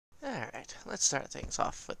let's start things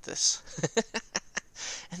off with this.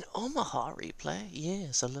 An Omaha replay?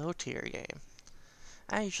 Yes, a low tier game.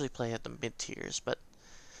 I usually play at the mid tiers, but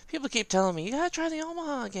people keep telling me, you gotta try the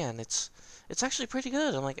Omaha again. It's actually pretty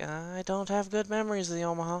good. I'm like, I don't have good memories of the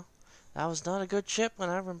Omaha. That was not a good ship when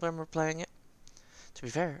I remember playing it. To be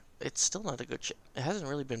fair, it's still not a good ship. It hasn't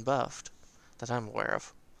really been buffed, that I'm aware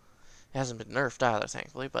of. It hasn't been nerfed either,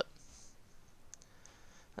 thankfully, but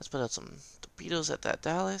let's put out some torpedoes at that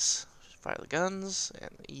Dallas. Fire the guns,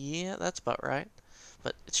 and yeah, that's about right.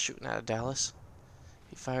 But it's shooting at a Dallas.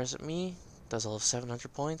 He fires at me, does all of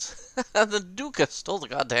 700 points. The Duca stole the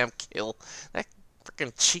goddamn kill. That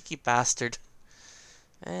freaking cheeky bastard.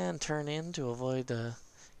 And turn in to avoid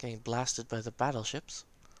getting blasted by the battleships.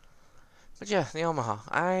 But yeah, the Omaha.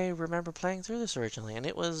 I remember playing through this originally, and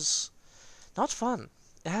it was not fun.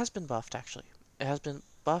 It has been buffed, actually. It has been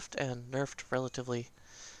buffed and nerfed relatively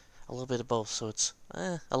a little bit of both, so it's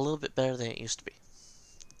a little bit better than it used to be.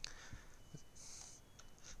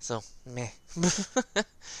 So, meh.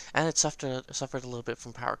 And it suffered a little bit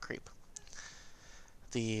from power creep.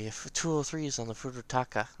 The 203s on the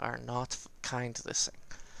Furutaka are not kind to this thing,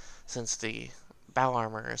 since the bow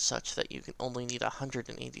armor is such that you can only need a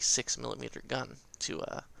 186mm gun to,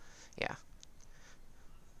 yeah.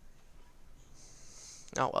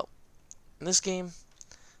 Oh well. In this game,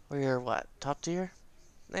 we're what, top tier?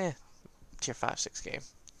 Tier 5-6 game.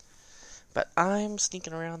 But I'm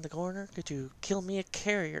sneaking around the corner to kill me a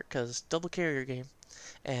carrier, because double carrier game.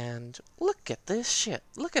 And look at this shit.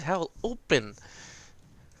 Look at how open.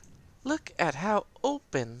 Look at how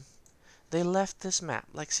open they left this map.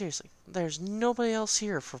 Like, seriously. There's nobody else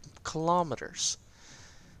here for kilometers.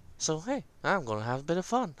 So, hey, I'm going to have a bit of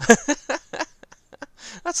fun.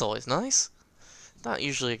 That's always nice. Not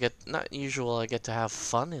usual I get to have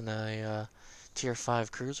fun in a tier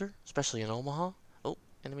 5 cruiser, especially in Omaha. Oh,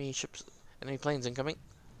 enemy ships, enemy planes incoming.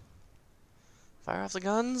 Fire off the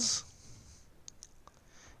guns.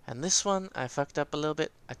 And this one, I fucked up a little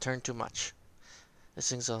bit. I turned too much. This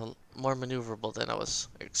thing's more maneuverable than I was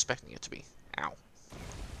expecting it to be. Ow.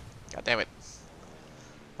 God damn it.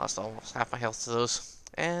 Lost almost half my health to those.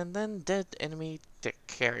 And then dead enemy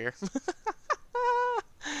carrier.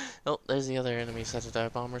 Oh, there's the other enemy set of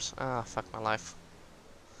dive bombers. Ah, fuck my life.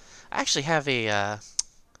 I actually have a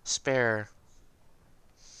spare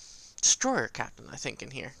destroyer captain, I think,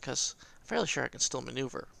 in here, because I'm fairly sure I can still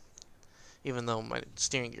maneuver, even though my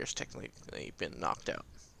steering gear's technically been knocked out.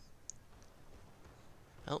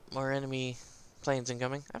 Oh, more enemy planes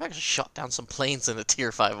incoming. I've actually shot down some planes in a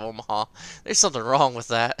tier 5 Omaha. There's something wrong with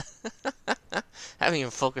that. Haven't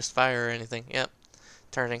even focused fire or anything. Yep,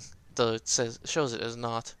 turning, though it shows it as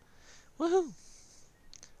not. Woohoo!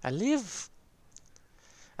 I live!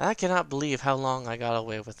 And I cannot believe how long I got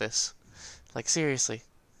away with this. Like, seriously.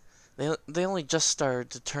 They only just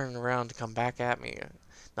started to turn around to come back at me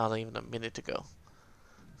not even a minute ago.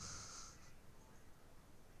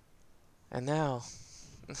 And now...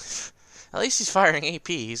 at least he's firing AP.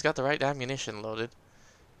 He's got the right ammunition loaded.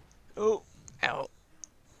 Oh! Ow.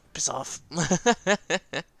 Piss off.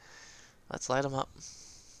 Let's light him up.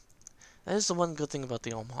 That is the one good thing about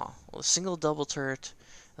the Omaha. Well, a single double turret,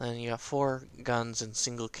 and then you got 4 guns and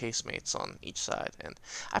single casemates on each side. And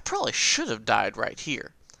I probably should have died right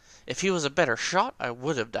here. If he was a better shot, I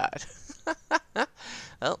would have died.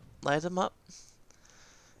 Well, light him up.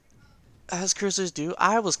 As cruisers do.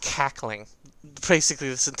 I was cackling basically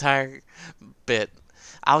this entire bit.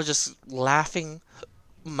 I was just laughing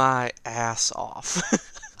my ass off.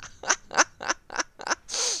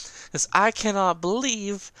 Because I cannot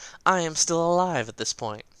believe I am still alive at this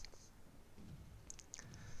point.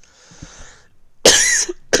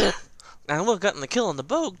 And I would have gotten the kill on the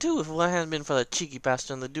Bogue, too, if it hadn't been for that cheeky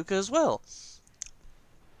bastard on the Duca as well.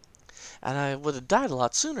 And I would have died a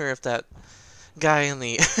lot sooner if that guy in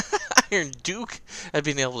the Iron Duke had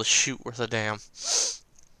been able to shoot worth a damn.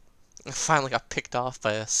 I finally got picked off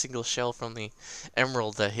by a single shell from the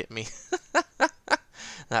Emerald that hit me.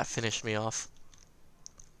 That finished me off.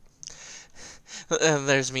 And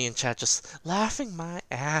there's me in chat just laughing my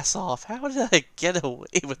ass off. How did I get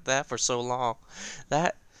away with that for so long?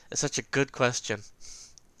 That is such a good question.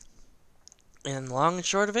 And long and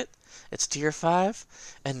short of it, it's tier 5,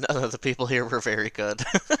 and none of the people here were very good.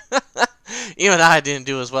 Even I didn't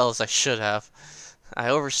do as well as I should have. I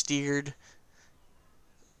oversteered.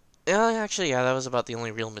 Actually, yeah, that was about the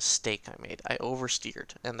only real mistake I made. I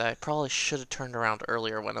oversteered, and I probably should have turned around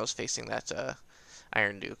earlier when I was facing that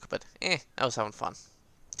Iron Duke, but I was having fun.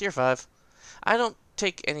 Tier 5. I don't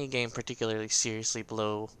take any game particularly seriously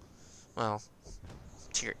below, well,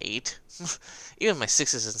 tier 8. Even my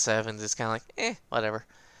 6s and 7s is kind of like, whatever.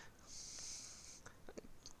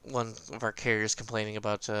 one of our carriers complaining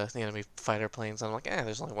about the enemy fighter planes. I'm like,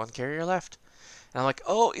 there's only one carrier left. And I'm like,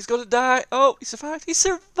 oh, he's gonna die. Oh, he survived. He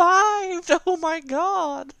survived. Oh my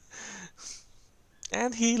god.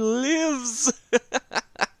 And he lives.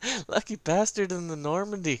 Lucky bastard in the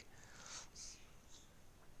Normandy.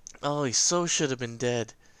 Oh, he so should have been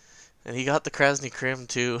dead. And he got the Krasny Krim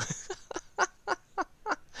too.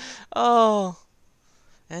 Oh,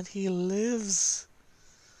 and he lives.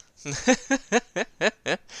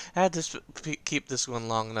 I had to keep this one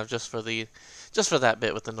long enough just for that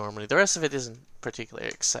bit with the Normandy. The rest of it isn't particularly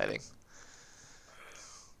exciting.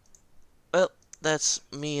 Well, that's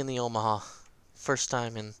me in the Omaha. First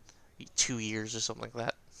time in 2 years or something like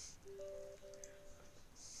that.